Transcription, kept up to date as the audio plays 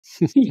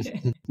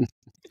Yeah.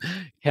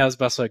 How's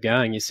Busso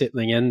going? You're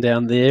settling in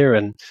down there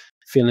and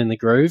feeling the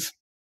groove?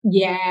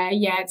 Yeah,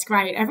 it's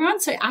great.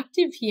 Everyone's so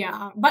active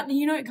here. But,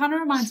 it kind of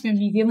reminds me of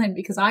New Zealand,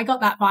 because I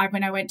got that vibe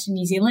when I went to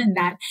New Zealand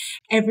that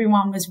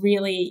everyone was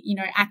really,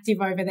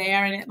 active over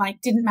there, and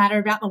it didn't matter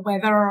about the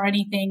weather or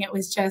anything. It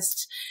was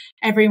just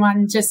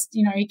everyone just,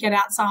 get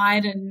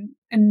outside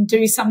and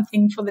do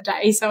something for the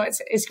day. So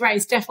it's great.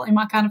 It's definitely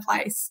my kind of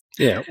place.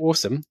 Yeah,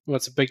 awesome. Well,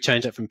 it's a big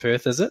change up from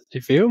Perth, is it? Do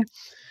you feel?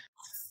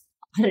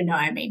 I don't know.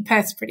 I mean,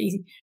 Perth's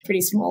pretty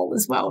small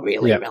as well,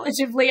 really,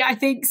 relatively, I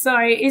think. So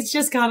it's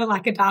just kind of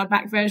like a dialed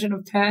back version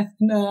of Perth,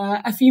 and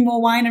a few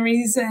more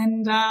wineries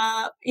and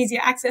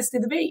easier access to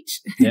the beach.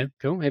 Yeah,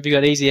 cool. Have you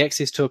got easy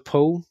access to a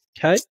pool,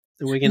 Kate?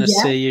 Are we going to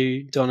see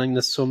you donning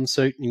the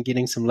swimsuit and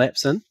getting some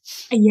laps in?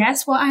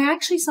 Yes, well, I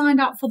actually signed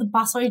up for the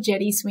Busso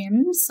Jetty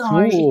swim.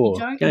 So if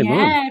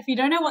you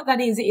don't know what that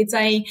is, it's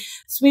a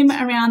swim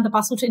around the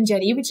Busselton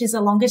Jetty, which is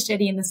the longest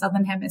jetty in the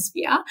Southern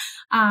Hemisphere.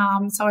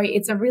 So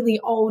it's a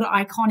really old,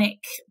 iconic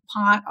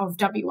part of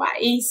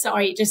WA. So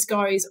it just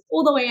goes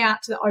all the way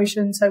out to the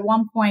ocean, so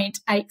 1.8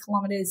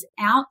 kilometres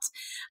out.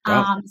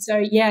 Wow.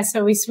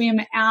 So we swim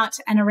out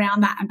and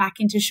around that and back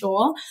into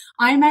shore.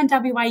 Ironman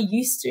WA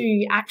used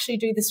to actually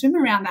do the swim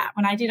around that.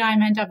 When I did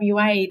Ironman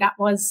WA, that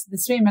was the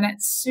swim, and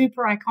it's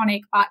super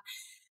iconic, but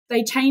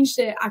they changed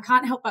it. I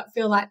can't help but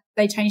feel like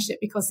they changed it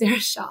because there are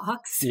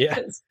sharks. Yeah.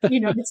 It's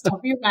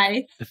WA.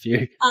 A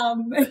few.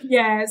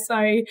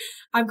 So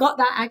I've got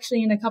that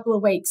actually in a couple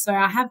of weeks. So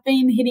I have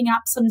been hitting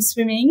up some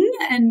swimming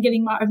and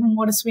getting my open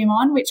water swim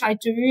on, which I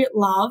do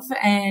love.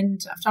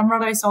 And I've done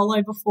Roto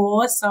solo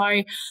before.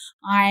 So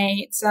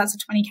that's a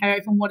 20K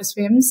open water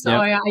swim. So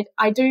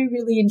I do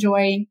really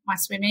enjoy my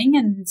swimming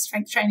and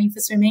strength training for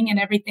swimming and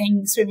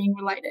everything swimming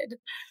related.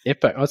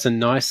 Epic. Oh, it's a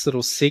nice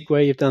little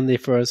segue you've done there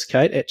for us,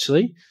 Kate,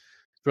 actually.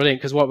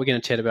 Brilliant, because what we're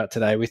going to chat about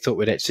today, we thought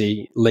we'd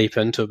actually leap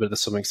into a bit of the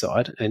swimming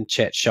side and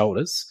chat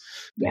shoulders,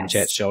 and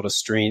chat shoulder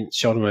strength,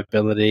 shoulder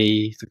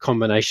mobility, the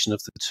combination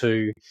of the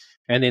two,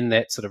 and then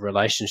that sort of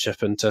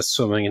relationship into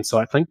swimming and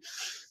cycling,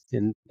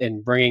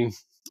 and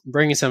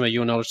bringing some of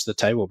your knowledge to the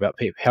table about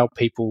how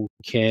people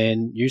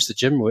can use the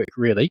gym work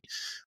really,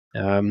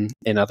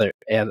 and other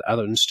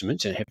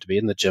instruments that have to be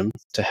in the gym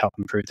to help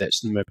improve that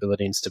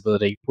mobility and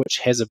stability, which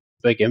has a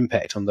big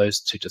impact on those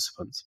two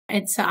disciplines.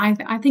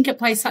 I think it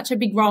plays such a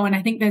big role, and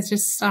I think there's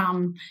just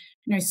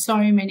so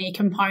many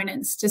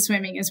components to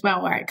swimming as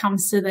well, where it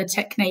comes to the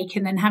technique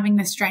and then having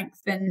the strength.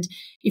 And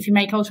if you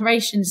make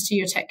alterations to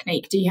your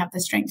technique, do you have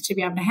the strength to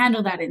be able to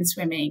handle that in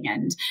swimming?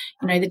 And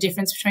the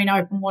difference between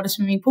open water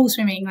swimming, pool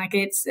swimming,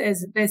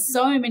 there's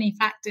so many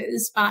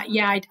factors. But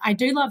I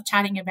do love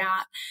chatting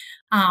about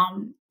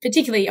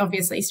particularly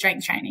obviously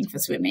strength training for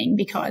swimming,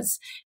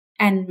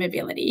 and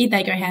mobility,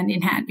 they go hand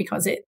in hand,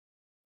 because it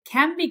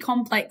can be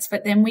complex,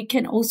 but then we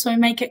can also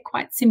make it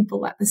quite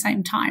simple at the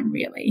same time,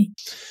 really.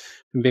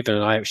 Bevan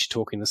and I were actually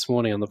talking this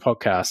morning on the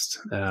podcast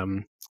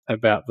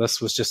about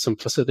this, was just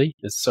simplicity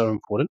is so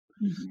important.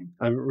 Mm-hmm.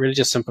 I'm really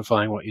just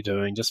simplifying what you're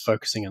doing, just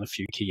focusing on a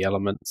few key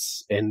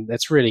elements. And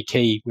that's really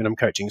key when I'm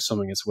coaching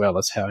swimming as well,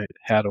 is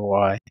how do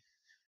I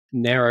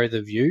narrow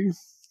the view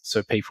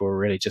so people are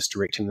really just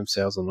directing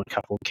themselves on a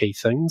couple of key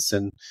things.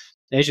 And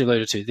as you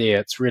alluded to there,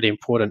 it's really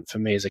important for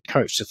me as a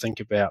coach to think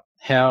about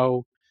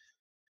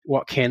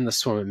what can the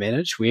swimmer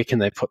manage, where can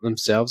they put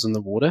themselves in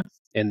the water,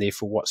 and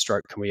therefore what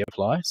stroke can we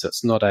apply. So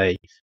it's not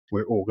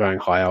we're all going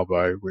high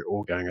elbow, we're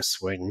all going a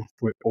swing,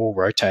 we're all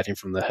rotating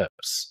from the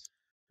hips,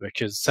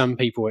 because some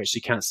people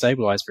actually can't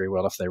stabilize very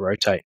well if they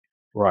rotate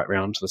right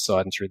round to the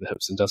side and through the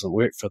hips, and doesn't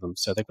work for them.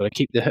 So they've got to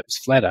keep their hips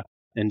flatter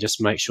and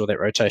just make sure that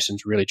rotation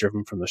is really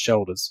driven from the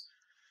shoulders.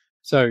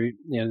 So,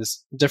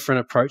 there's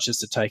different approaches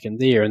to take in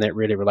there, and that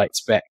really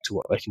relates back to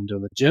what they can do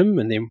in the gym.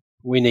 And then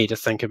we need to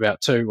think about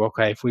too,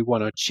 okay, if we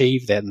want to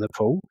achieve that in the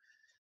pool,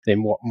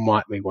 then what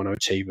might we want to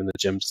achieve in the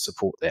gym to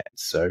support that?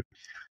 So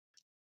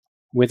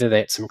whether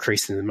that's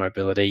increasing the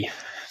mobility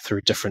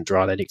through different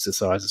dry land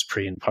exercises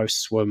pre and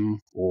post swim,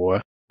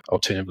 or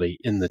alternatively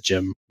in the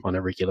gym on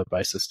a regular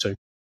basis too.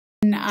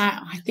 And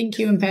I think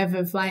you and Bev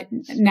have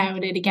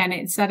nailed it again.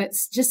 It's that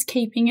it's just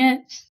keeping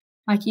it,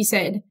 like you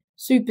said,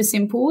 super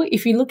simple.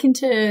 If you look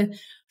into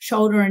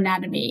shoulder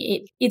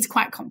anatomy, it's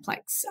quite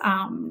complex.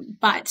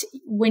 But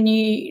when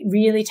you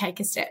really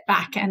take a step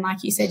back and,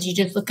 like you said, you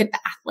just look at the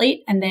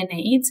athlete and their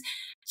needs,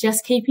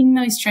 just keeping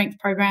those strength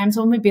programs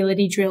or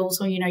mobility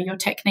drills or, your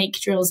technique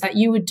drills that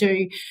you would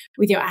do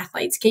with your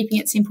athletes, keeping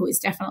it simple is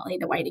definitely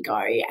the way to go.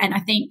 And I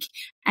think,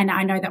 and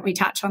I know that we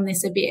touch on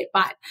this a bit,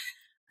 but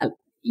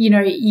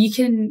you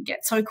can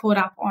get so caught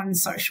up on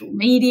social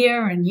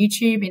media and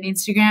YouTube and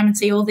Instagram and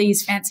see all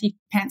these fancy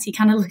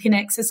kind of looking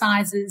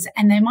exercises,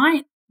 and they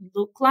might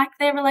look like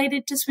they're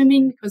related to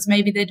swimming because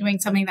maybe they're doing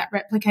something that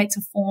replicates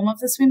a form of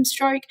the swim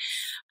stroke.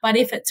 But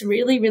if it's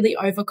really, really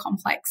over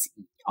complex,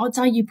 odds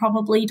are you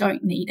probably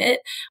don't need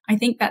it. I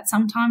think that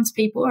sometimes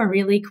people are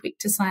really quick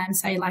to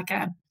say like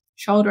a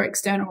shoulder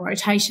external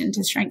rotation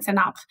to strengthen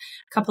up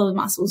a couple of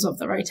muscles of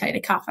the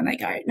rotator cuff, and they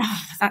go, no,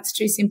 that's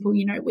too simple.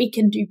 We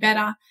can do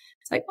better.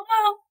 It's like,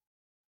 well,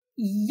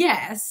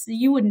 yes,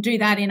 you wouldn't do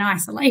that in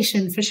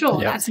isolation for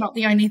sure. Yep. That's not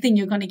the only thing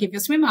you're going to give your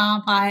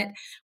swimmer, but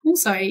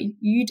also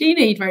you do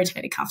need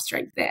rotator cuff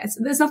strength there. So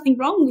there's nothing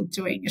wrong with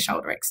doing a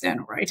shoulder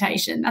external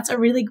rotation. That's a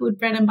really good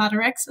bread and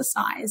butter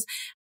exercise.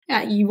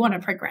 You want to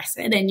progress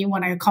it and you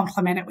want to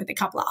complement it with a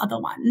couple of other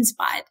ones,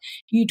 but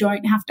you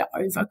don't have to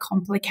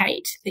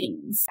overcomplicate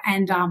things.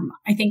 And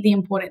I think the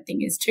important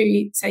thing is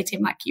to say,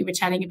 Tim, like you were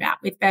chatting about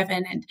with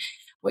Bevan, and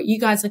what you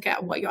guys look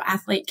at, what your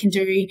athlete can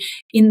do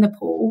in the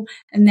pool,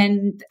 and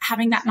then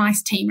having that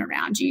nice team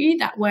around you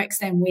that works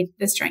then with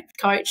the strength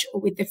coach or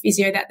with the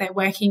physio that they're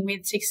working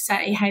with to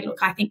say, hey,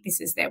 look, I think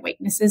this is their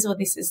weaknesses or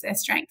this is their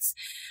strengths.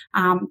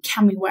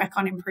 Can we work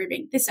on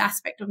improving this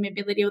aspect of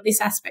mobility or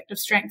this aspect of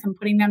strength, and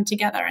putting them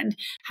together and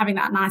having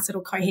that nice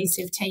little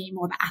cohesive team,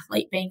 or the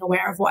athlete being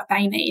aware of what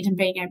they need and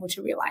being able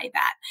to relay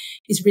that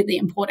is really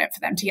important for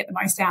them to get the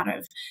most out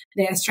of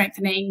their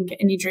strengthening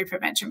and injury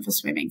prevention for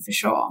swimming for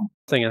sure.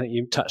 Thing I think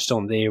you touched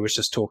on there was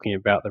just talking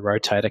about the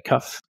rotator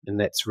cuff, and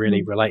that's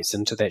really relates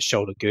into that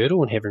shoulder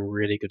girdle and having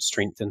really good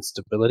strength and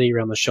stability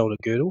around the shoulder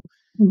girdle.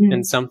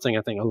 And something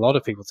I think a lot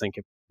of people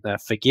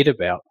forget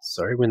about,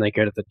 when they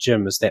go to the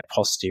gym, is that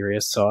posterior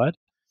side.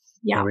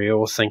 Yeah. And we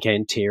all think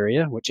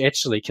anterior, which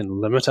actually can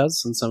limit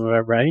us in some of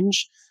our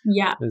range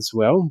as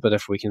well. But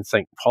if we can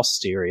think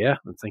posterior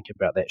and think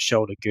about that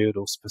shoulder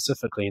girdle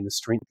specifically and the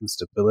strength and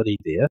stability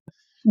there,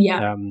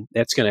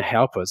 that's going to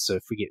help us. So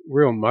if we get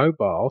real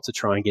mobile to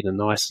try and get a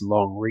nice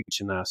long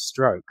reach in our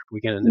stroke, we're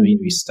going to need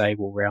to be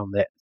stable around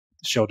that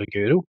shoulder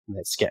girdle and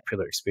that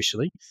scapula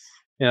especially.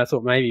 And I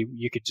thought maybe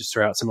you could just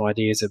throw out some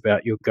ideas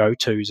about your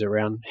go-tos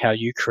around how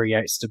you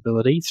create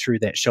stability through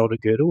that shoulder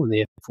girdle, and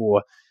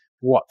therefore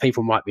what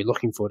people might be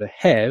looking for to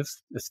have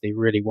if they're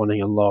really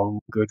wanting a long,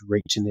 good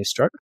reach in their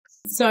stroke.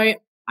 So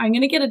I'm going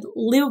to get a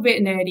little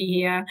bit nerdy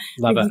here.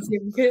 Love it.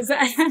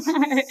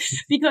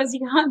 Because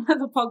you can't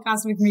have a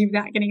podcast with me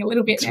without getting a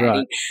little bit That's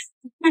nerdy.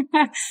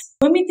 Right.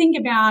 When we think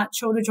about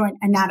shoulder joint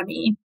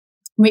anatomy,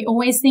 we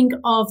always think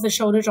of the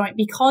shoulder joint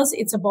because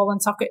it's a ball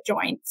and socket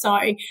joint. So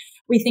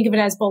we think of it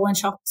as ball and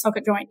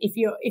socket joint. If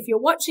you're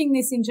watching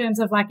this in terms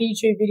of like a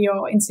YouTube video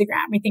or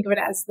Instagram, we think of it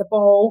as the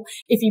ball.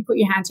 If you put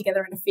your hand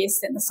together in a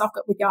fist, and the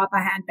socket with your other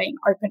hand being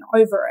open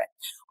over it.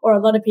 Or a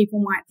lot of people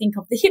might think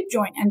of the hip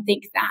joint and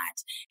think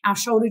that our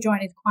shoulder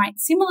joint is quite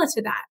similar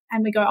to that.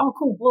 And we go, oh,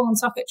 cool, ball and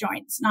socket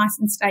joint. It's nice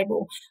and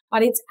stable.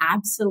 But it's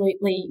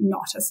absolutely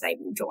not a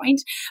stable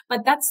joint.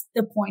 But that's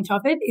the point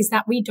of it, is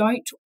that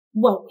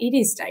it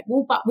is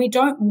stable, but we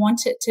don't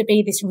want it to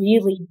be this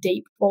really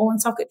deep ball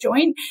and socket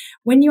joint.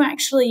 When you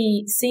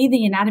actually see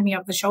the anatomy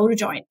of the shoulder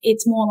joint,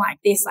 it's more like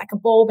this, like a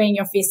ball being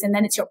your fist, and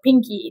then it's your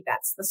pinky,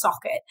 that's the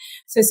socket.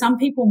 So some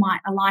people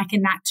might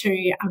liken that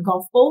to a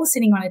golf ball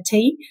sitting on a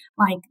tee.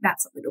 Like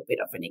that's a little bit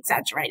of an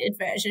exaggerated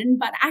version,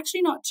 but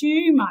actually not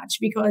too much,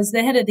 because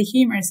the head of the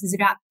humerus is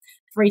about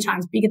 3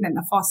 times bigger than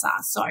the fossa.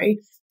 So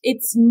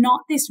it's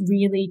not this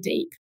really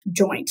deep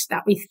joint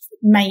that we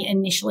may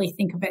initially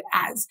think of it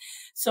as.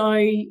 So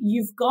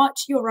you've got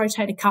your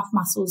rotator cuff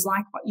muscles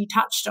like what you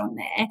touched on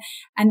there,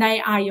 and they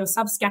are your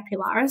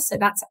subscapularis. So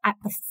that's at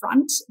the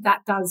front. That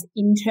does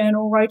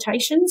internal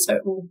rotation. So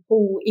it will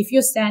pull, if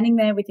you're standing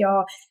there with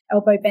your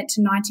elbow bent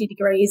to 90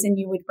 degrees and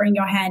you would bring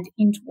your hand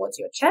in towards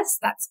your chest,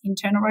 that's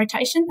internal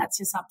rotation. That's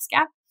your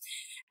subscap.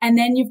 And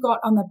then you've got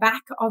on the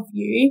back of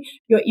you,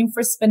 your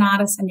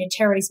infraspinatus and your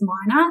teres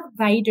minor.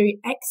 They do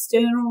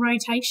external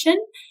rotation.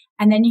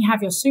 And then you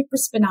have your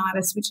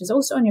supraspinatus, which is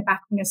also on your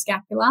back and your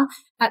scapula.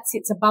 That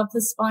sits above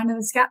the spine of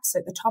the scap, so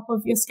the top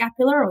of your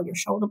scapula or your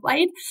shoulder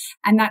blade.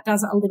 And that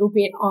does a little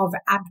bit of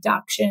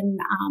abduction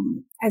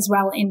as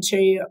well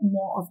into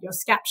more of your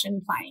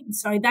scaption plane.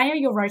 So they are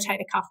your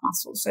rotator cuff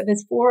muscles. So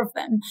there's 4 of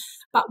them.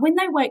 But when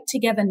they work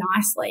together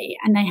nicely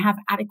and they have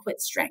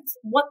adequate strength,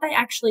 what they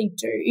actually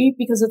do,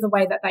 because of the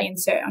way that they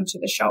insert onto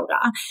the shoulder,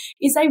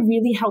 is they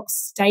really help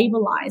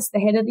stabilize the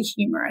head of the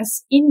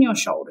humerus in your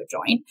shoulder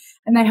joint,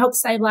 and they help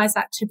stabilize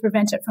that to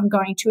prevent it from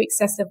going too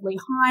excessively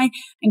high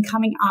and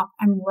coming up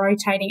and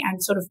rotating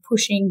and sort of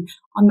pushing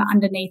on the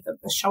underneath of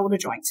the shoulder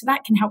joint. So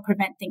that can help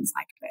prevent things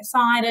like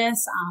bursitis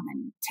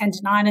and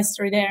tendinitis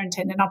through there and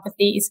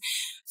tendinopathies.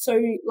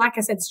 So like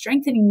I said,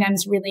 strengthening them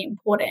is really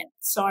important.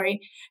 So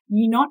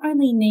you not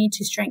only need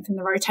to strengthen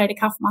the rotator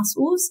cuff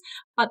muscles,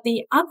 but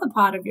the other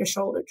part of your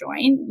shoulder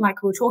joint,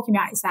 like we were talking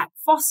about, is that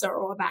fossa,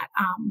 or that,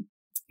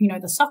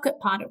 the socket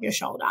part of your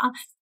shoulder.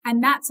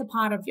 And that's a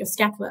part of your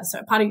scapula, so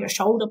a part of your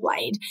shoulder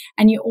blade.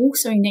 And you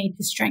also need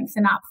to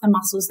strengthen up the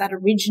muscles that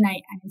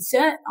originate and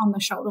insert on the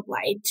shoulder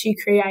blade to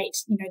create,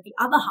 the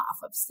other half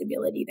of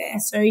stability there.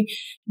 So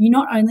you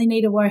not only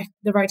need to work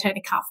the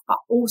rotator cuff, but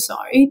also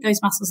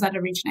those muscles that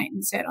originate and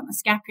insert on the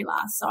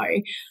scapula. So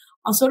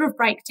I'll sort of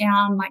break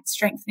down like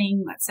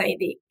strengthening, let's say,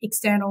 the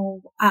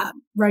external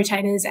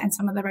rotators and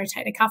some of the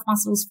rotator cuff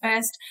muscles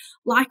first.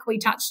 Like we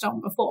touched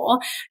on before,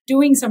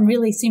 doing some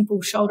really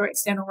simple shoulder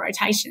external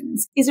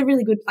rotations is a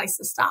really good place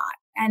to start.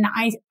 And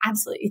I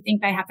absolutely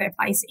think they have their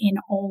place in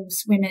all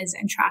swimmers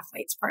and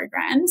triathletes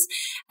programs.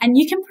 And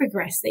you can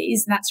progress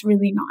these. That's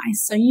really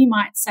nice. So you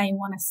might say you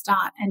want to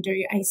start and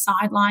do a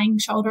side lying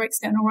shoulder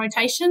external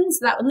rotation.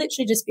 So that would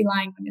literally just be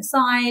lying on your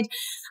side,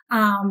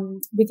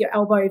 with your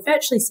elbow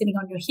virtually sitting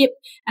on your hip.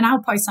 And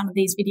I'll post some of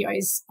these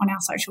videos on our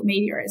social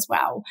media as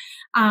well.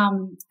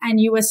 And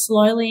you are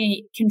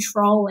slowly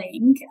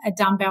controlling a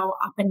dumbbell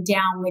up and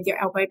down with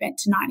your elbow bent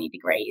to 90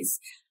 degrees.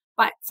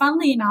 But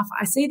funnily enough,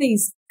 I see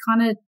these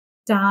kind of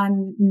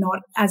done not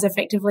as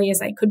effectively as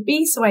they could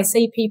be. So I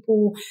see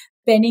people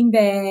bending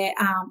their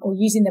or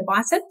using their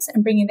biceps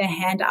and bringing their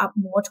hand up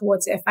more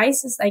towards their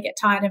face as they get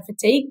tired and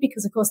fatigued,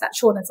 because of course that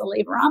shortens the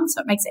lever arm,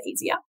 so it makes it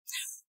easier.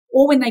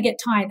 Or when they get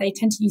tired, they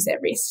tend to use their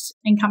wrist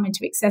and come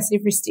into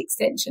excessive wrist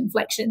extension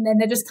flexion. Then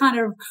they're just kind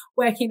of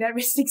working their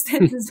wrist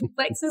extensors and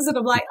flexors, and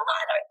I'm like, oh,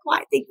 I don't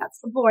quite think that's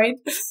the point.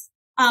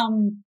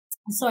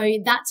 So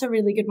that's a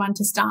really good one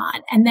to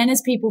start. And then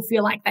as people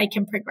feel like they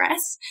can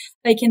progress,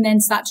 they can then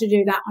start to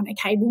do that on a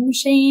cable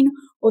machine,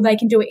 or they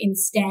can do it in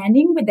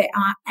standing with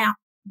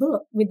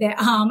their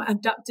arm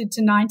abducted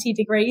to 90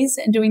 degrees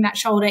and doing that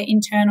shoulder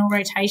internal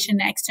rotation,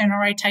 external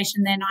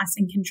rotation there nice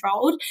and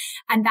controlled.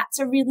 And that's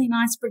a really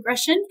nice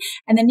progression.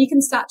 And then you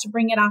can start to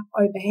bring it up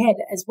overhead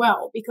as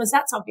well, because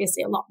that's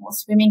obviously a lot more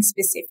swimming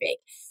specific.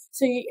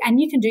 So, and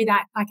you can do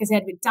that, like I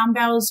said, with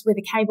dumbbells, with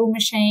a cable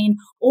machine,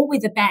 or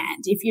with a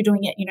band. If you're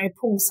doing it,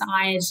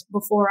 poolside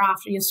before or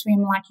after your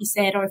swim, like you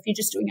said, or if you're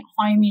just doing it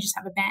at home, you just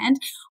have a band.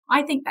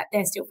 I think that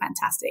they're still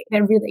fantastic.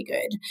 They're really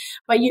good.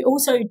 But you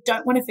also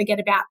don't want to forget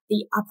about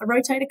the upper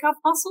rotator cuff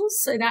muscles.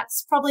 So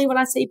that's probably what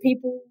I see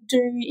people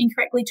do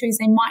incorrectly too, is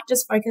they might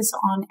just focus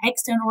on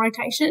external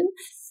rotation.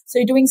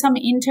 So doing some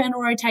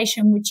internal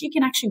rotation, which you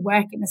can actually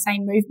work in the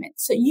same movement.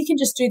 So you can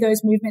just do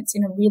those movements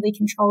in a really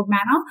controlled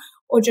manner,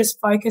 or just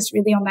focus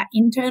really on that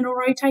internal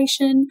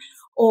rotation.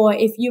 Or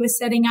if you were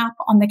setting up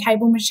on the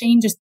cable machine,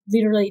 just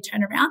literally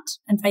turn around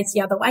and face the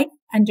other way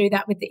and do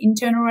that with the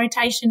internal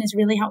rotation is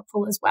really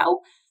helpful as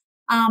well.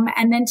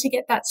 And then to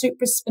get that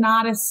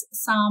supraspinatus,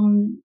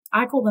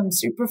 I call them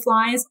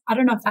supraflies. I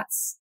don't know if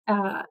that's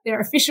their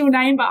official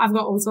name, but I've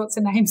got all sorts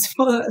of names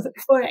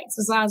for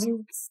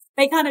exercises.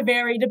 They kind of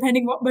vary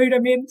depending what mood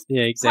I'm in.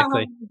 Yeah,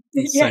 exactly.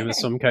 Same as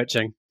swim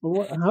coaching.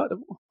 Well,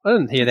 I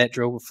didn't hear that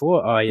drill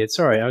before. Oh, yeah,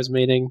 sorry, I was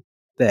meaning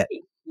that.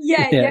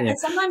 Yeah. And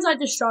sometimes I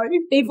just show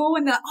people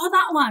and they're like, oh,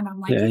 that one. I'm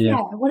like, yeah.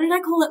 What did I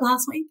call it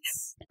last week?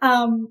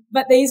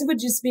 But these would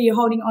just be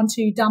holding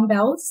onto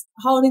dumbbells,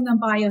 holding them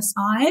by your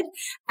side,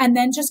 and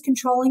then just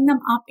controlling them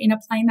up in a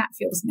plane that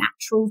feels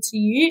natural to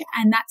you.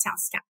 And that's our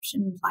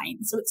scaption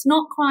plane. So it's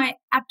not quite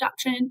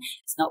abduction,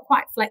 it's not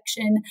quite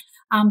flexion,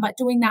 but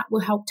doing that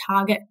will help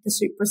target the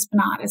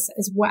supraspinatus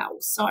as well.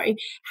 So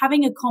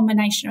having a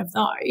combination of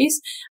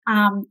those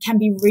can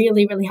be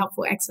really, really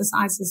helpful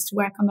exercises to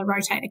work on the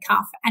rotator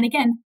cuff. And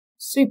again,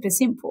 super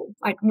simple,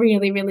 like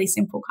really, really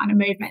simple kind of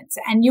movements.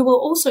 And you will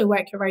also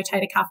work your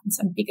rotator cuff in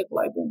some bigger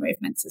global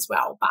movements as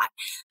well. But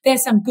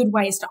there's some good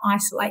ways to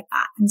isolate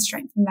that and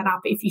strengthen that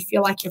up if you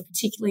feel like you're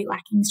particularly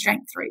lacking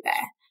strength through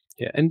there.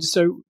 Yeah. And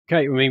so,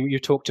 Kate, I mean, you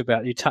touched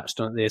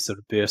on it there, sort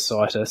of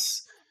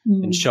bursitis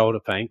and shoulder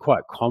pain,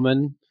 quite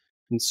common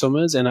in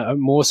swimmers. And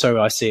more so,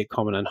 I see it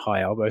common in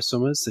high elbow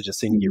swimmers. So just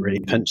seem to get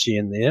really pinchy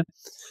in there.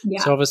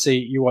 Yeah. So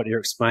obviously, what you're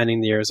explaining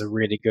there is a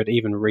really good,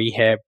 even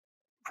rehab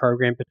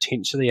program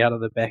potentially out of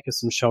the back of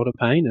some shoulder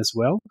pain as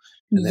well,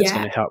 and that's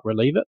going to help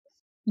relieve it.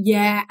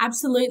 Yeah,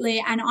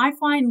 absolutely. And I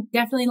find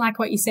definitely, like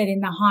what you said,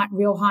 in the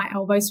real high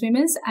elbow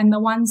swimmers and the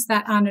ones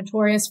that are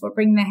notorious for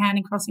bringing their hand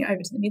and crossing it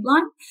over to the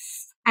midline,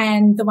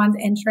 and the ones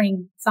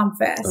entering thumb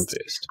first.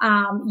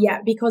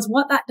 Because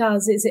what that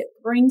does is it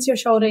brings your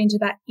shoulder into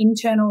that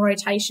internal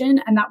rotation,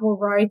 and that will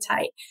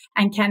rotate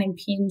and can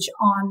impinge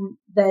on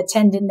the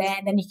tendon there.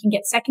 And then you can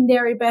get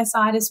secondary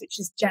bursitis, which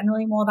is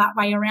generally more that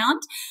way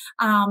around.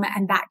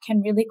 And that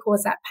can really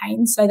cause that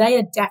pain. So they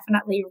are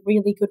definitely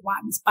really good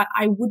ones, but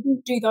I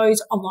wouldn't do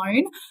those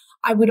alone.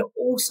 I would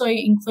also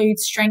include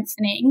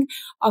strengthening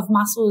of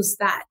muscles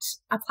that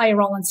play a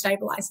role in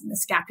stabilizing the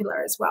scapula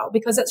as well,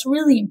 because it's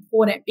really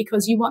important,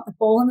 because you want the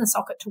ball and the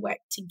socket to work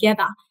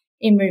together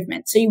in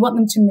movement. So you want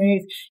them to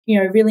move,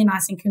 really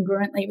nice and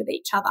congruently with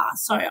each other.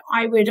 So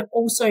I would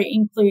also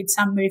include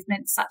some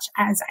movements such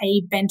as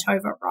a bent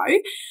over row,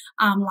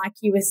 like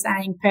you were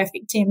saying,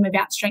 perfect, Tim,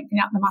 about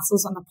strengthening up the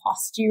muscles on the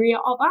posterior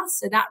of us.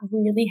 So that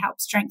really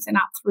helps strengthen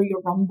up through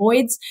your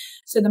rhomboids.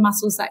 So the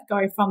muscles that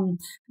go from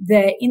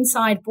the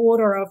inside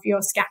border of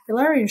your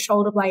scapula or your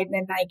shoulder blade, and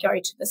then they go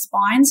to the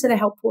spine. So they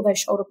help pull those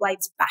shoulder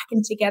blades back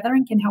and together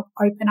and can help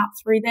open up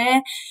through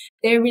there.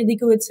 They're really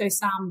good. So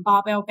some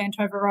barbell bent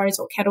over rows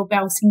or kettlebell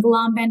single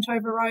arm bent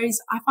over rows,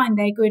 I find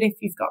they're good if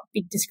you've got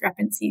big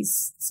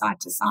discrepancies side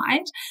to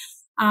side.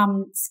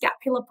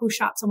 Scapular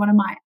push-ups are one of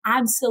my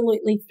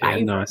absolutely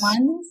favorite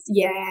ones.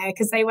 Yeah,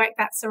 because they work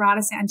that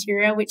serratus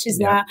anterior, which is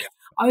the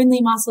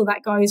only muscle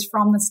that goes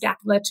from the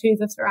scapula to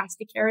the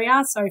thoracic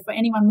area. So for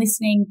anyone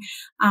listening,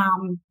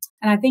 and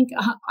I think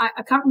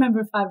I can't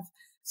remember if I've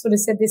sort of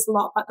said this a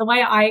lot, but the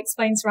way I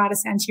explain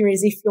serratus anterior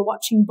is if you're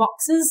watching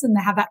boxers and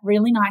they have that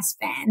really nice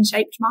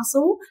fan-shaped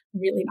muscle,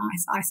 really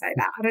nice, I say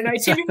that. I don't know,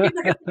 typically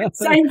look at the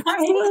same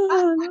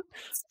way.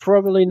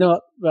 Probably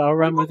not, but I'll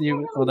run with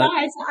you on that.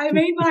 Nice. I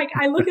mean, like,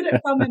 I look at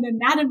it from an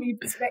anatomy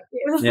perspective.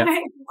 Yeah.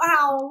 Like,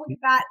 wow, look at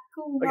that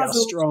cool Look how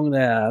muscle. strong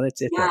they are.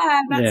 That's it.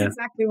 Yeah, that's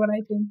exactly what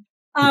I think.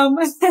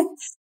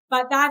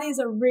 But that is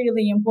a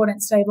really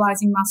important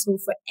stabilizing muscle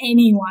for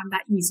anyone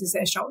that uses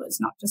their shoulders,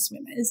 not just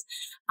swimmers.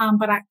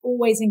 But I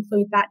always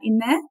include that in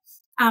there.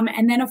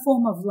 And then a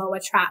form of lower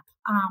trap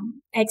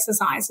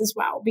exercise as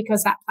well,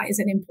 because that plays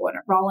an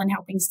important role in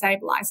helping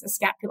stabilize the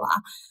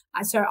scapula.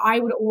 So I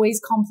would always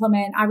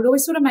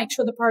sort of make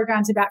sure the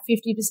program's about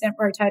 50%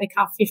 rotator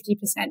cuff,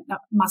 50%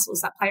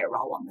 muscles that play a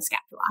role on the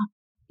scapula.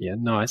 Yeah,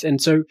 nice.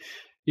 And so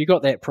you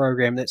got that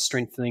program, that's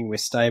strengthening, we're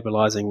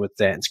stabilizing with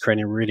that. It's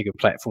creating a really good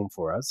platform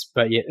for us.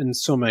 But yet in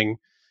swimming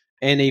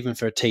and even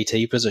for a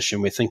TT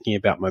position, we're thinking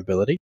about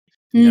mobility.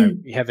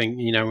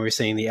 We're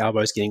seeing the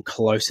elbows getting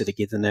closer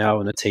together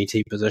now in a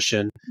TT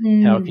position.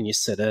 How can you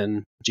sit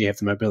in? Do you have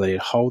the mobility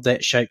to hold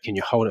that shape? Can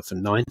you hold it for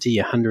 90,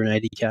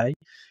 180K?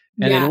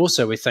 And then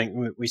also we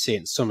see it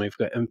in swimming, we've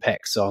got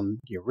impacts on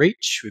your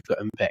reach, we've got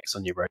impacts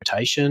on your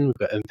rotation,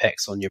 we've got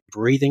impacts on your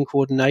breathing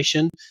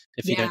coordination.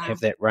 If you don't have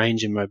that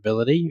range and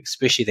mobility,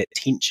 especially that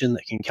tension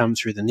that can come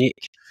through the neck.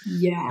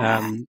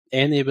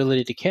 And the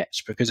ability to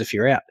catch, because if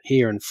you're out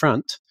here in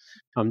front,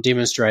 I'm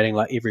demonstrating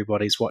like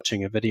everybody's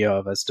watching a video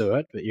of us do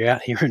it, but you're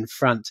out here in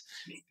front,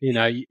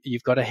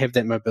 you've got to have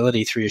that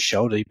mobility through your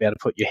shoulder. You've got to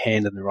put your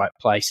hand in the right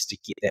place to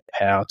get that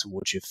power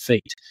towards your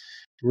feet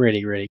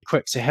really, really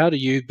quick. So how do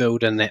you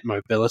build in that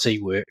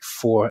mobility work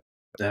for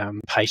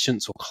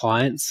patients or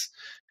clients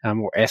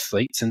or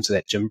athletes into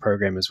that gym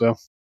program as well?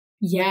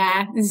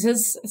 Yeah, this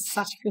is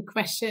such a good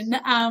question.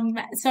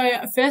 So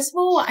first of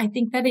all, I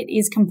think that it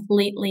is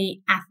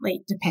completely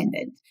athlete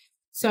dependent.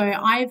 So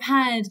I've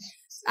had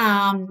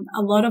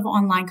a lot of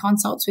online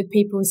consults with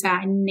people who say,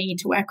 I need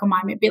to work on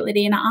my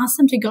mobility, and I ask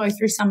them to go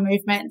through some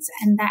movements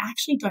and they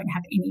actually don't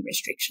have any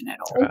restriction at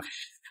all.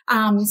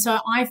 So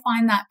I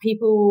find that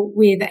people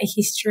with a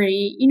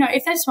history,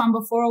 if they've swum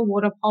before or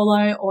water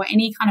polo or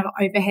any kind of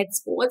overhead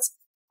sports,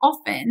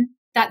 often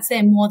that's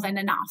there more than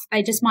enough.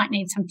 They just might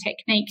need some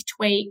technique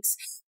tweaks,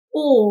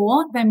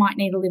 or they might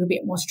need a little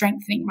bit more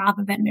strengthening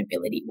rather than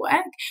mobility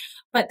work.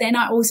 But then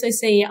I also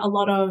see a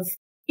lot of,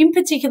 in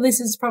particular,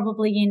 this is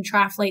probably in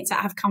triathletes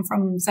that have come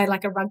from, say,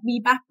 like a rugby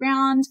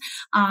background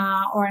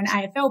or an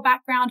AFL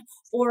background,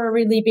 or a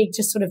really big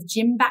just sort of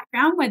gym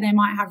background where they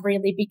might have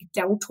really big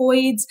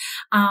deltoids,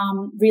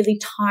 really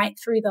tight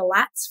through the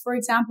lats, for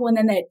example, and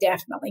then they're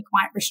definitely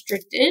quite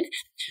restricted.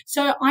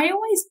 So I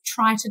always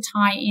try to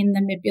tie in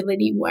the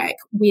mobility work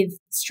with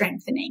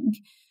strengthening.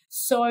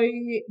 So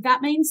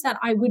that means that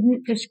I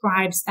wouldn't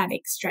prescribe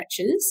static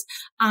stretches.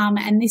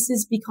 And this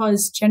is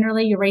because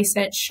generally your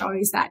research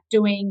shows that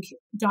doing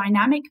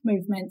dynamic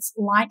movements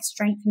like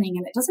strengthening,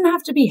 and it doesn't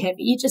have to be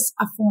heavy, just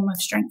a form of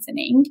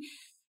strengthening,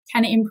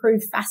 can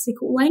improve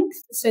fascicle length.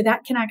 So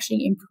that can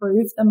actually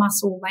improve the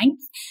muscle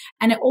length.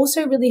 And it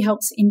also really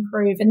helps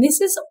improve, and this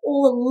is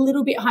all a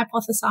little bit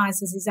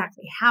hypothesized as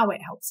exactly how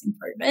it helps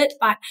improve it,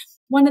 but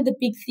one of the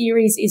big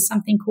theories is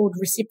something called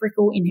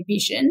reciprocal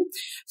inhibition.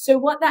 So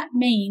what that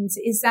means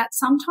is that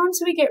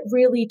sometimes we get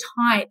really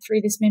tight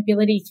through this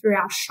mobility through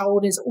our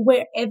shoulders or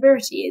wherever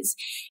it is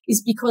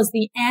because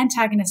the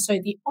antagonist, so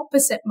the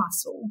opposite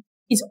muscle,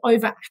 is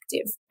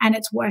overactive and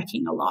it's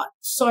working a lot.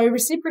 So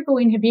reciprocal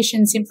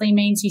inhibition simply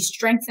means you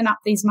strengthen up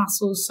these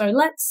muscles. So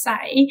let's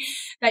say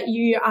that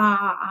you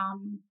are,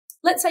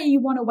 let's say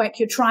you want to work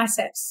your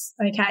triceps,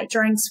 okay,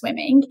 during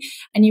swimming,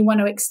 and you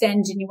want to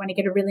extend and you want to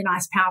get a really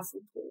nice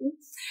powerful pull.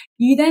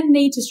 You then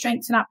need to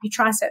strengthen up your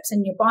triceps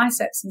and your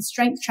biceps and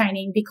strength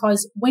training,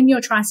 because when your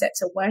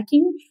triceps are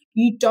working,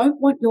 you don't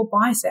want your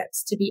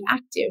biceps to be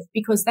active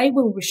because they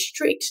will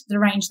restrict the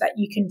range that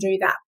you can do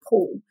that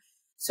pull.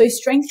 So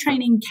strength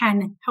training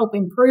can help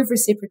improve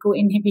reciprocal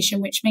inhibition,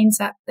 which means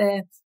that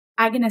the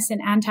agonist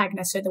and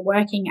antagonist, so the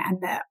working and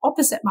the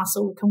opposite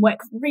muscle, can work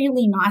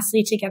really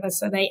nicely together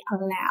so they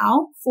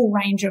allow full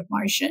range of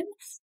motion.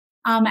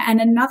 And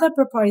another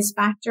proposed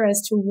factor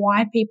as to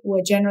why people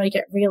will generally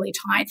get really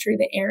tight through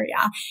the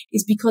area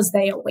is because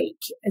they are weak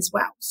as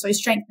well. So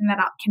strengthening that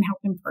up can help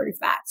improve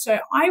that. So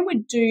I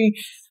would do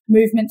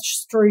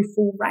movements through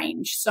full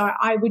range. So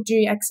I would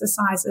do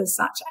exercises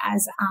such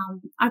as,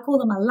 I call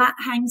them a lat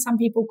hang. Some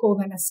people call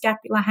them a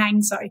scapular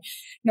hang. So,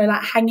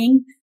 like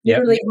hanging.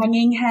 Literally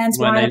hanging, hands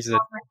wide. My name's a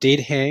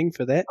dead hang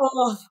for that.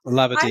 Oh, I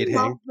love a dead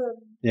hang. Them.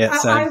 Yeah,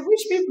 I wish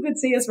people could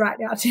see us right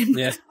now, Tim.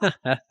 Yeah. But,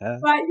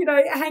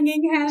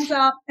 hanging hands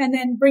up and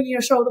then bringing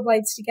your shoulder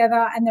blades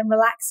together and then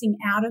relaxing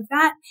out of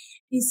that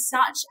is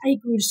such a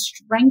good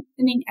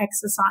strengthening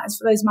exercise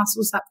for those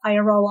muscles that play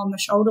a role on the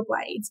shoulder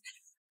blades.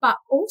 But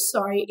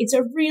also it's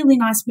a really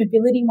nice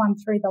mobility one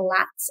through the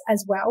lats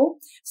as well.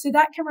 So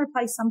that can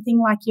replace something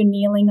like your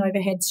kneeling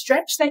overhead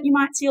stretch that you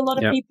might see a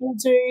lot of people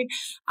do.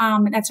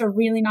 That's a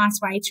really nice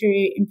way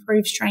to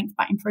improve strength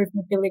but improve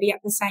mobility at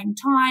the same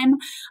time.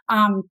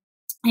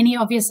 any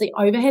obviously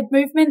overhead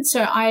movement.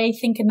 So I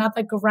think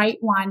another great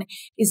one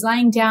is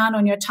laying down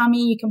on your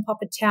tummy. You can pop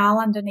a towel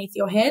underneath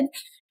your head.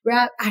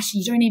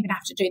 Actually, you don't even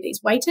have to do these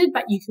weighted,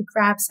 but you could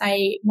grab,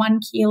 say, 1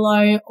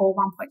 kilo or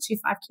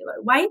 1.25 kilo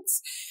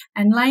weights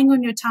and laying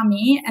on your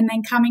tummy, and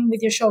then coming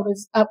with your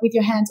shoulders up, with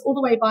your hands all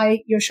the way by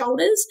your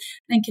shoulders,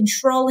 then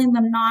controlling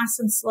them nice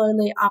and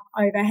slowly up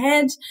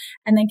overhead,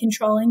 and then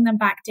controlling them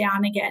back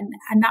down again.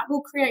 And that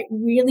will create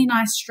really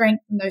nice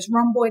strength in those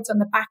rhomboids on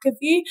the back of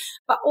you,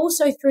 but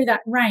also through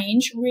that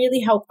range, really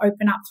help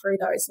open up through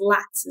those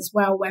lats as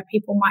well, where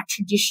people might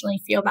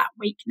traditionally feel that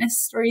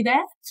weakness through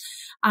there.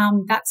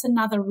 That's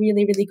another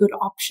really, really good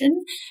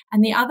option.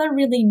 And the other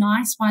really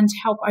nice one to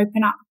help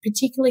open up,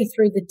 particularly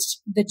through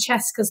the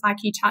chest, because like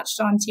you touched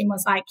on, Tim,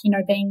 was like,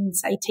 being,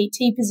 say,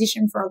 TT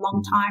position for a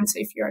long time. So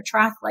if you're a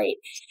triathlete,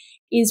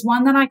 is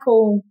one that I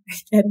call,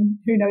 and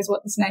who knows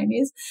what this name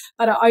is,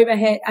 but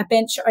a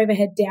bench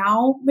overhead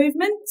dowel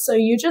movement. So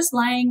you're just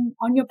laying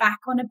on your back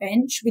on a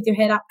bench with your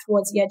head up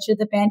towards the edge of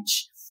the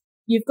bench.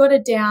 You've got a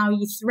dowel,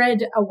 you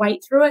thread a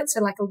weight through it. So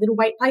like a little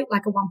weight plate,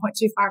 like a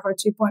 1.25 or a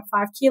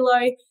 2.5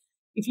 kilo.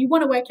 If you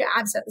want to work your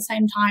abs at the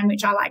same time,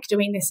 which I like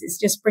doing, this is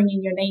just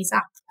bringing your knees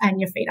up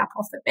and your feet up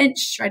off the bench.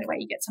 Straight away,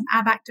 you get some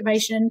ab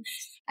activation,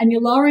 and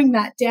you're lowering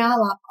that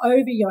dowel up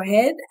over your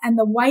head, and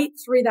the weight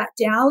through that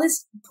dowel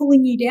is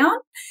pulling you down,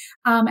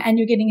 and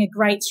you're getting a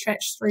great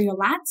stretch through your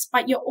lats,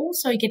 but you're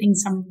also getting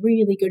some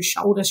really good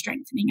shoulder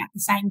strengthening at the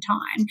same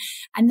time.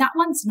 And that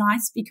one's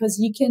nice because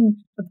you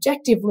can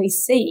objectively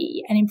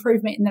see an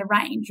improvement in the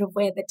range of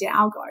where the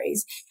dowel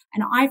goes.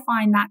 And I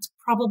find that's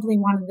probably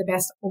one of the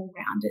best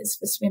all-rounders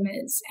for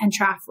swimmers and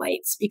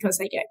triathletes, because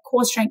they get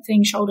core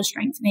strengthening, shoulder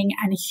strengthening,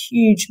 and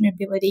huge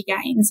mobility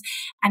gains.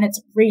 And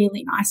it's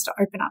really nice to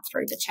open up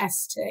through the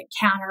chest to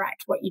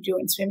counteract what you do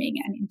in swimming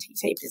and in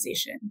TT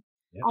position.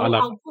 Yeah,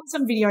 I'll put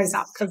some videos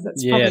up because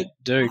it's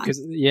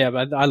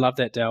but I love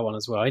that dowel one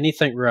as well.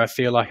 Anything where I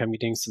feel like I'm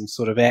getting some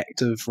sort of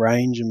active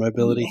range and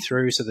mobility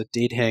through, so the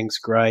dead hang's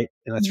great,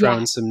 and I throw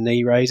in some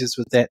knee raises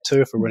with that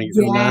too if we're running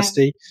real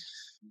nasty.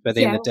 But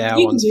then the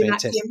dowel one's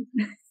fantastic.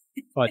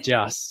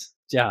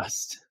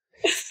 Just.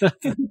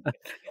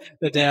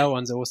 The dowel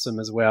one's awesome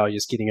as well. You're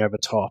just getting over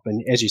top,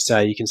 and as you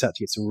say, you can start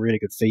to get some really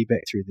good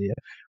feedback through there.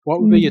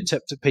 What would be your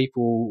tip to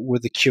people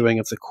with the cueing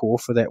of the core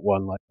for that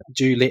one? Like,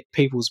 do you let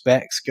people's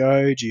backs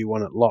go? Do you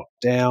want it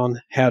locked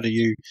down? How do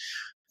you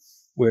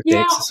work the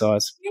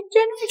exercise? I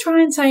generally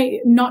try and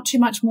say not too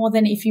much more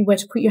than if you were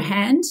to put your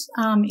hand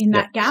in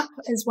that gap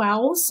as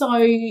well. So,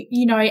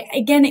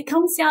 again, it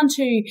comes down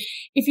to,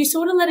 if you're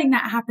sort of letting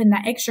that happen,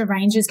 that extra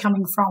range is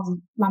coming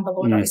from lumbar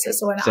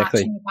lordosis or an arch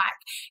in your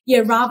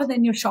back, rather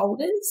than your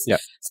shoulders. Yep.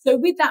 So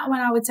with that one,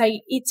 I would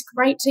say it's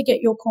great to get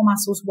your core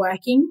muscles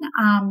working.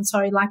 So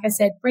like I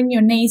said, bring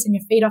your knees and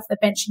your feet off the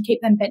bench and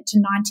keep them bent to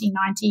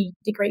 90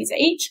 degrees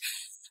each.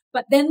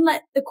 But then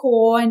let the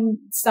core and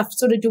stuff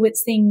sort of do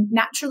its thing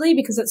naturally,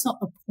 because it's not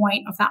the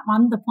point of that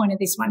one. The point of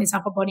this one is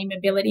upper body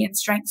mobility and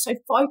strength. So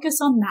focus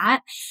on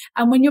that.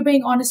 And when you're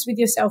being honest with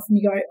yourself and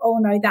you go, oh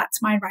no,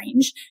 that's my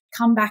range,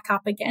 come back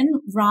up again,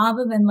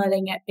 rather than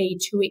letting it be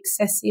too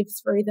excessive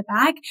through the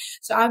back.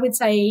 So I would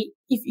say,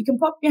 if you can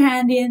pop your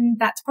hand in,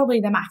 that's probably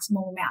the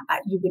maximum amount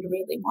that you would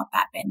really want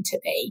that bend to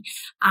be.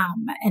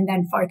 And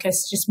then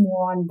focus just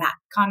more on that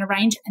kind of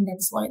range, and then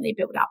slowly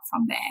build up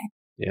from there.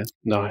 Yeah,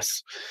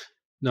 nice.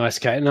 Nice,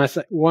 Kate.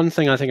 And one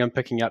thing I think I'm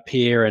picking up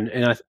here, and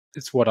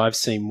it's what I've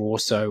seen more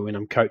so when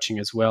I'm coaching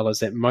as well, is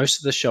that most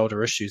of the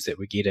shoulder issues that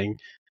we're getting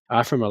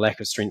are from a lack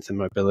of strength and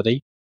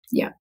mobility.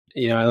 Yeah.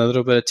 A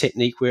little bit of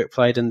technique work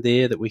played in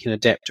there that we can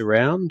adapt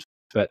around,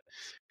 but,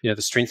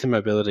 the strength and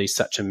mobility is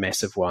such a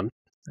massive one.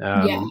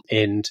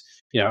 And,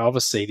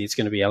 obviously there's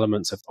going to be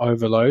elements of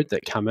overload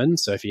that come in.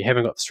 So if you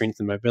haven't got the strength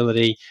and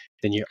mobility,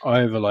 then you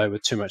overload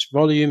with too much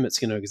volume. It's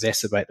going to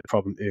exacerbate the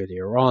problem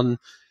earlier on.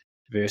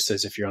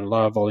 Versus if you're on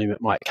lower volume,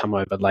 it might come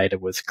over later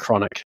with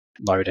chronic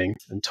loading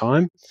and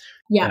time.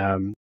 Yeah.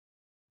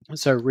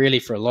 So really,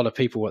 for a lot of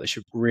people, what they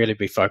should really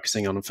be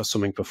focusing on for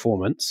swimming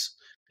performance,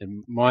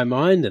 in my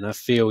mind, and I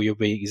feel you'll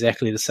be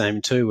exactly the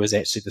same too, is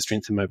actually the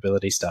strength and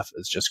mobility stuff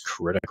is just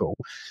critical.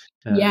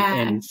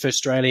 And for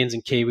Australians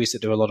and Kiwis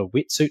that do a lot of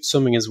wetsuit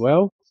swimming as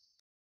well,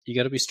 you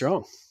got to be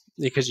strong,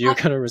 because you're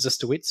going to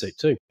resist a wetsuit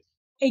too.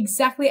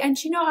 Exactly. And,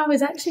 I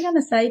was actually going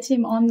to say,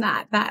 Tim, on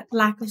that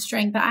lack of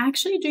strength, I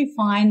actually do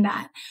find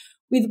that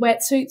with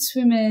wetsuit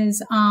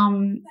swimmers,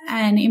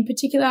 and in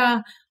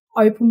particular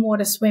open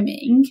water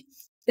swimming,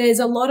 there's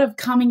a lot of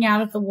coming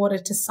out of the water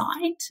to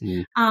sight.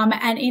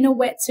 And in a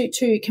wetsuit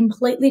too, it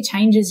completely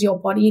changes your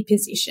body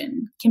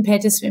position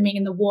compared to swimming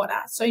in the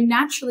water. So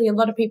naturally, a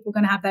lot of people are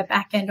going to have their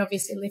back end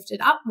obviously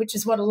lifted up, which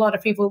is what a lot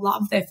of people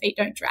love. Their feet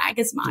don't drag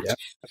as much. Yep.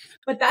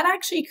 But that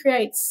actually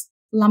creates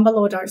lumbar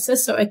lordosis,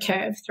 so a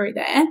curve through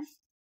there.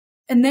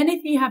 And then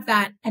if you have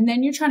that, and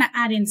then you're trying to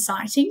add in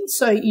sighting,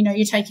 so,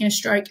 you're taking a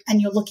stroke and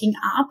you're looking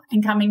up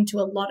and coming to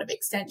a lot of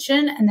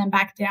extension and then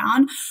back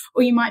down,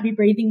 or you might be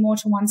breathing more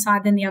to one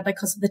side than the other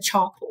because of the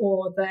chop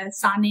or the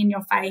sun in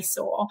your face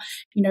or,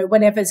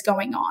 whatever's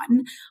going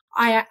on.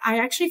 I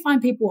actually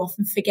find people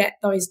often forget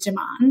those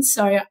demands.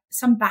 So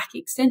some back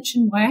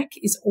extension work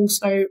is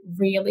also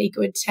really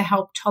good to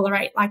help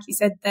tolerate, like you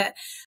said,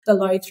 the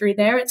load through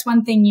there. It's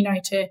one thing,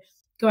 to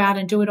go out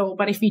and do it all,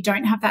 but if you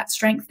don't have that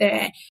strength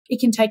there, it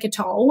can take a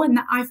toll. And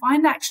I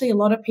find actually a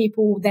lot of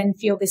people then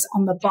feel this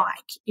on the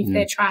bike. If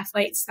they're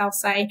triathletes, they'll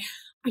say,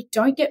 I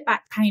don't get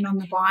back pain on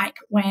the bike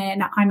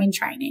when I'm in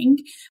training,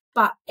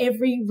 but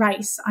every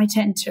race I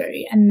tend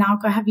to. And they'll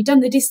go, have you done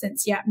the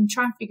distance yet? And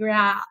try and figure it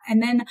out.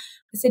 And then I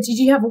said, did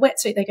you have a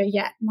wetsuit? They go,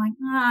 yeah. I'm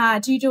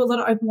like, do you do a lot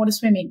of open water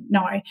swimming?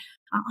 No.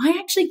 I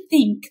actually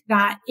think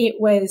that it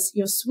was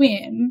your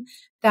swim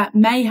that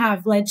may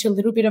have led to a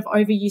little bit of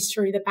overuse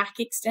through the back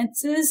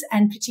extensors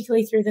and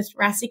particularly through the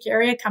thoracic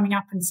area coming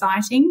up and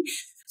sighting.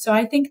 So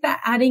I think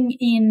that adding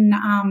in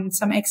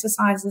some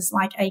exercises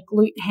like a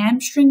glute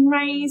hamstring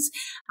raise,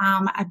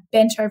 a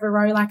bent over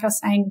row, like I was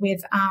saying,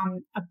 with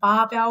a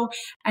barbell,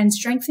 and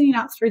strengthening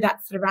up through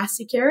that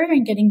thoracic area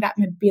and getting that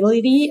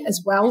mobility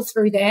as well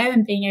through there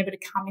and being able to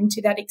come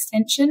into that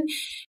extension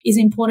is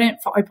important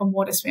for open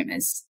water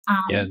swimmers.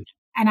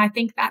 And I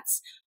think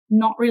that's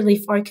not really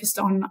focused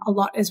on a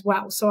lot as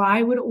well. So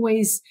I would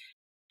always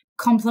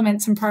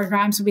complement some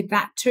programs with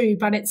that too,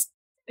 but it's,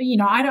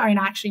 I don't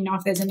actually know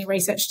if there's any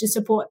research to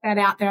support that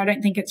out there. I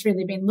don't think it's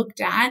really been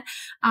looked at.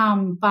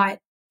 But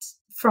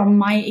from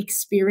my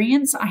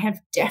experience, I have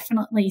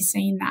definitely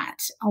seen that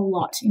a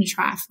lot in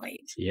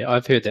triathletes. Yeah,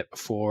 I've heard that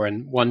before.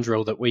 And one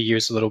drill that we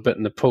use a little bit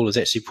in the pool is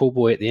actually pull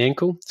buoy at the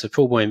ankle. So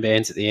pull buoy and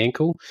bands at the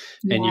ankle,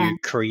 and you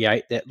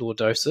create that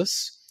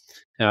lordosis,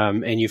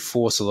 and you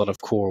force a lot of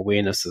core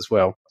awareness as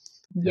well.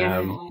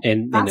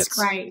 And that's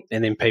great.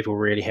 And then people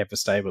really have to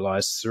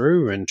stabilize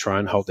through and try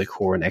and hold their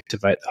core and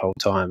activate the whole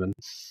time. And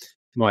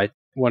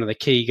one of the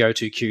key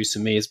go-to cues for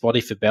me is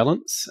body for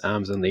balance,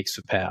 arms and legs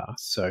for power.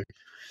 So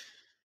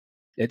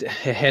it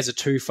has a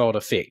twofold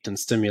effect in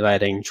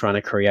stimulating, trying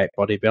to create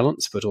body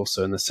balance, but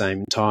also in the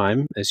same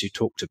time, as you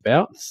talked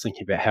about,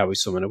 thinking about how we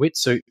swim in a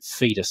wetsuit,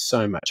 feet are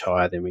so much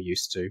higher than we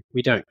used to.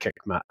 We don't kick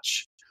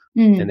much.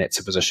 And that's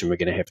a position we're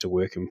going to have to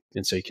work in.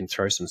 And so you can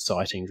throw some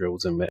sighting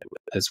drills in that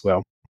as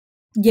well.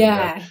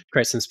 Yeah.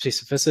 Create some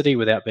specificity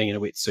without being in a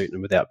wetsuit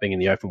and without being in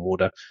the open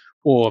water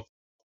or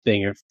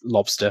being a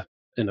lobster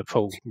in a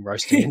pool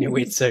roasting in your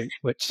wetsuit,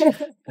 which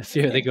a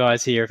few of the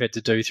guys here have had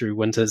to do through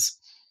winters.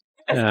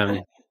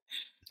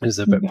 Is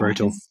a bit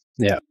brutal.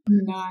 Yeah.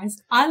 Nice.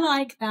 I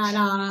like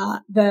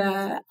that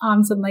the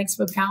arms and legs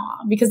for power,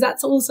 because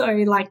that's also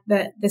like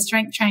the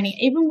strength training,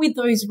 even with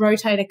those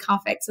rotator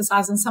cuff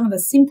exercises and some of the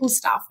simple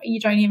stuff, you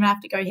don't even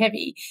have to go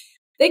heavy.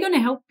 They're going to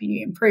help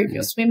you improve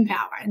your swim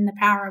power and the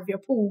power of your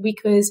pool,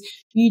 because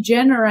you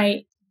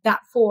generate that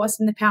force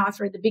and the power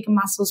through the bigger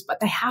muscles, but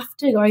they have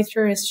to go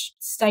through a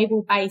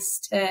stable base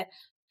to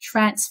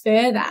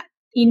transfer that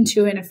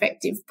into an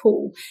effective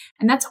pool.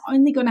 And that's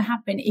only going to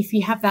happen if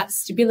you have that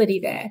stability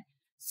there.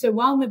 So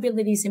while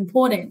mobility is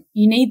important,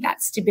 you need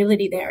that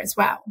stability there as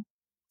well.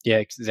 Yeah,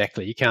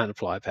 exactly. You can't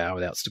apply power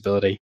without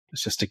stability.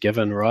 It's just a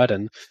given, right?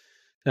 And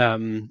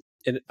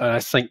I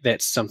think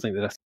that's something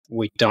that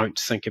we don't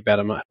think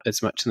about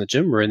as much in the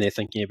gym. We're in there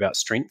thinking about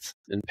strength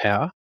and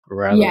power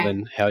rather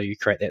than how you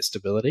create that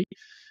stability.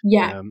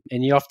 Yeah.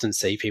 And you often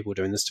see people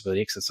doing the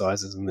stability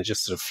exercises and they're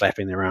just sort of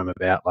flapping their arm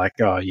about like,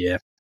 oh, yeah,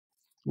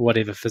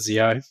 whatever,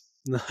 physio.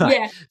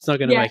 It's not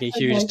going to make a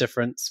huge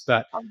difference,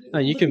 but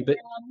you can be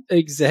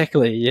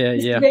exactly.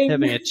 Yeah.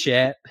 Having a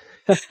chat.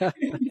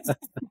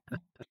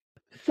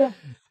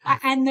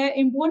 And the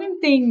important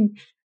thing,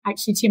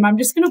 actually, Tim, I'm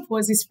just going to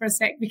pause this for a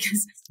sec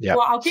because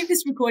I'll keep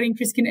this recording.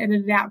 Chris can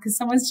edit it out because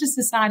someone's just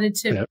decided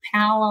to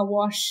power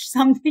wash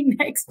something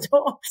next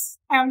door.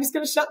 I'm just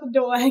going to shut the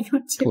door. Hang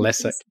on, Tim.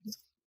 Classic.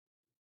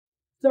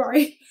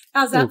 Sorry.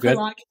 How's that for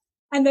like?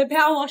 And they're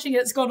power washing it.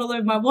 It's gone all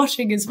over my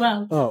washing as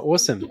well. Oh,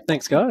 awesome.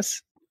 Thanks,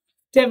 guys.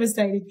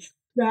 Devastating.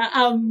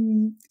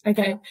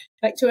 Okay,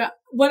 back to it.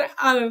 What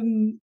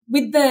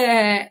with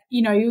the,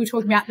 you were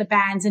talking about the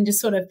bands and just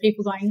sort of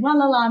people going,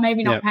 la,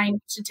 maybe not paying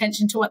much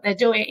attention to what they're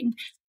doing.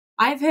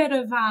 I've heard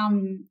of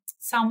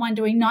someone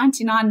doing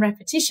 99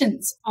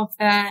 repetitions of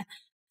the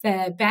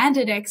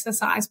banded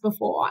exercise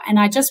before. And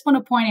I just want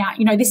to point out,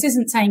 this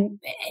isn't saying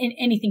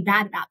anything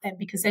bad about them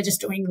because they're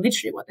just doing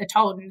literally what they're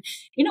told. And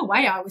in a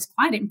way, I was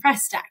quite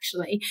impressed,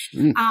 actually.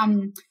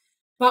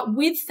 But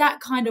with that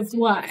kind of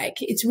work,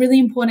 it's really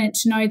important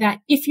to know that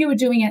if you were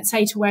doing it,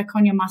 say, to work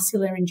on your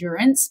muscular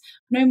endurance,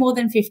 no more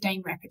than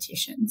 15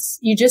 repetitions.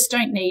 You just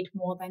don't need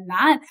more than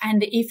that.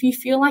 And if you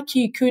feel like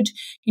you could,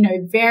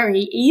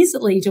 very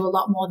easily do a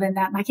lot more than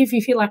that, like if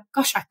you feel like,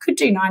 gosh, I could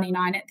do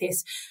 99 at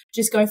this,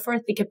 just go for a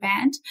thicker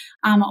band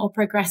or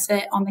progress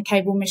it on the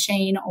cable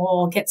machine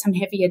or get some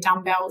heavier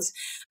dumbbells,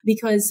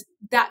 because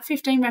that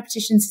 15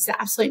 repetitions is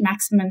the absolute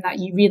maximum that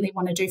you really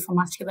want to do for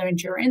muscular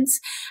endurance.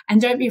 And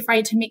don't be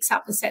afraid to mix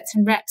up the sets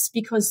and reps,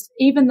 because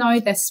even though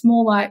they're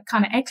smaller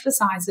kind of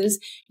exercises,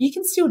 you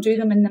can still do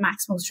them in the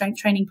maximal strength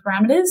training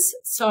parameters.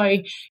 So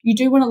you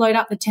do want to load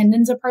up the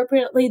tendons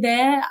appropriately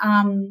there,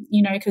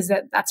 because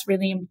that's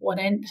really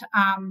important.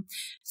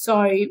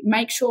 So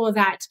make sure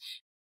that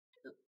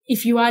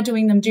if you are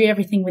doing them, do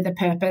everything with a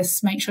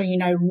purpose. Make sure you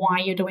know why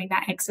you're doing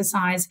that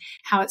exercise,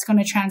 how it's going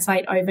to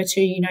translate over to,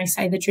 you know,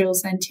 say the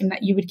drills then, Tim,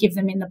 that you would give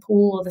them in the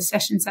pool, or the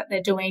sessions that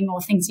they're doing, or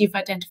things you've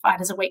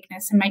identified as a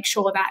weakness, and make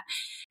sure that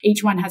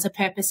each one has a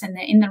purpose and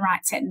they're in the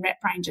right set and rep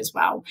range as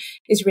well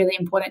is really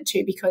important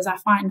too, because I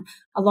find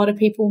a lot of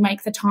people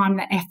make the time,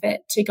 the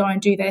effort to go and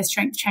do their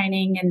strength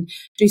training and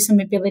do some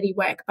mobility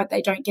work, but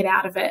they don't get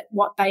out of it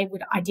what they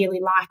would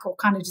ideally like or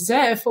kind of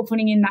deserve for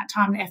putting in that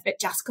time and effort,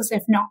 just because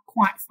they've not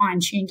quite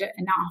fine-tuned it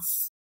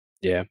enough.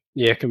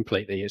 Yeah,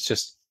 completely.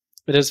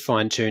 It is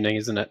fine-tuning,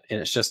 isn't it?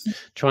 And it's just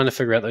trying to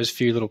figure out those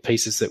few little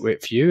pieces that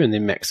work for you and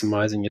then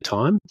maximizing your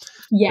time.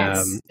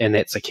 Yes. And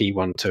that's a key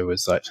one too,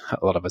 is like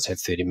a lot of us have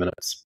 30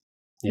 minutes.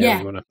 We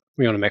want to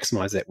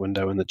maximize that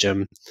window in the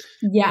gym.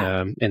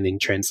 And then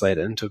translate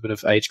it into a bit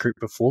of age group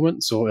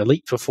performance or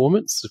elite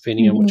performance,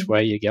 depending on which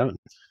way you're going.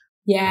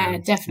 Yeah,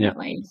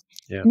 definitely.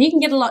 Yeah. And you can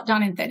get a lot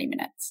done in 30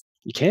 minutes.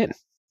 You can.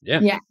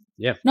 Yeah.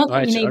 Not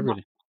that you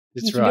need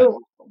that's right.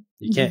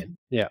 You can.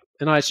 Yeah.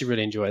 And I actually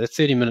really enjoy it. The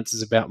 30 minutes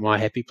is about my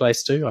happy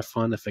place too. I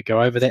find if I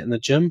go over that in the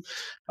gym,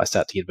 I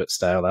start to get a bit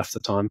stale after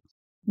time.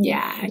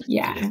 Yeah.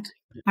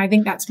 I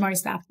think that's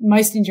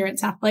most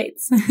endurance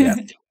athletes.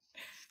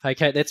 Hey,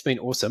 Kate, that's been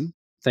awesome.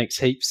 Thanks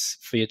heaps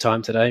for your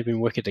time today.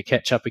 Been wicked to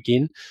catch up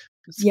again.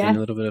 It's been a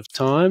little bit of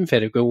time.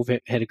 Had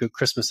a good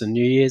Christmas and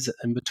New Year's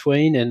in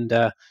between. And,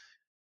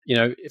 you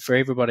know, for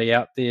everybody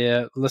out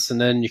there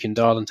listening, you can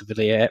dial into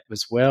the app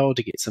as well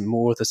to get some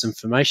more of this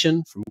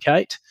information from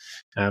Kate.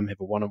 Have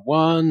a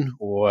one-on-one,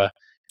 or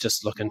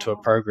just look into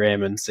a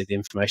program and see the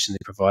information they're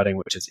providing,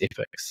 which is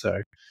epic.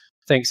 So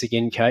thanks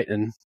again, Kate,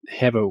 and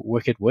have a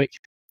wicked week.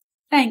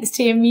 Thanks,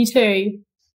 Tim. You too.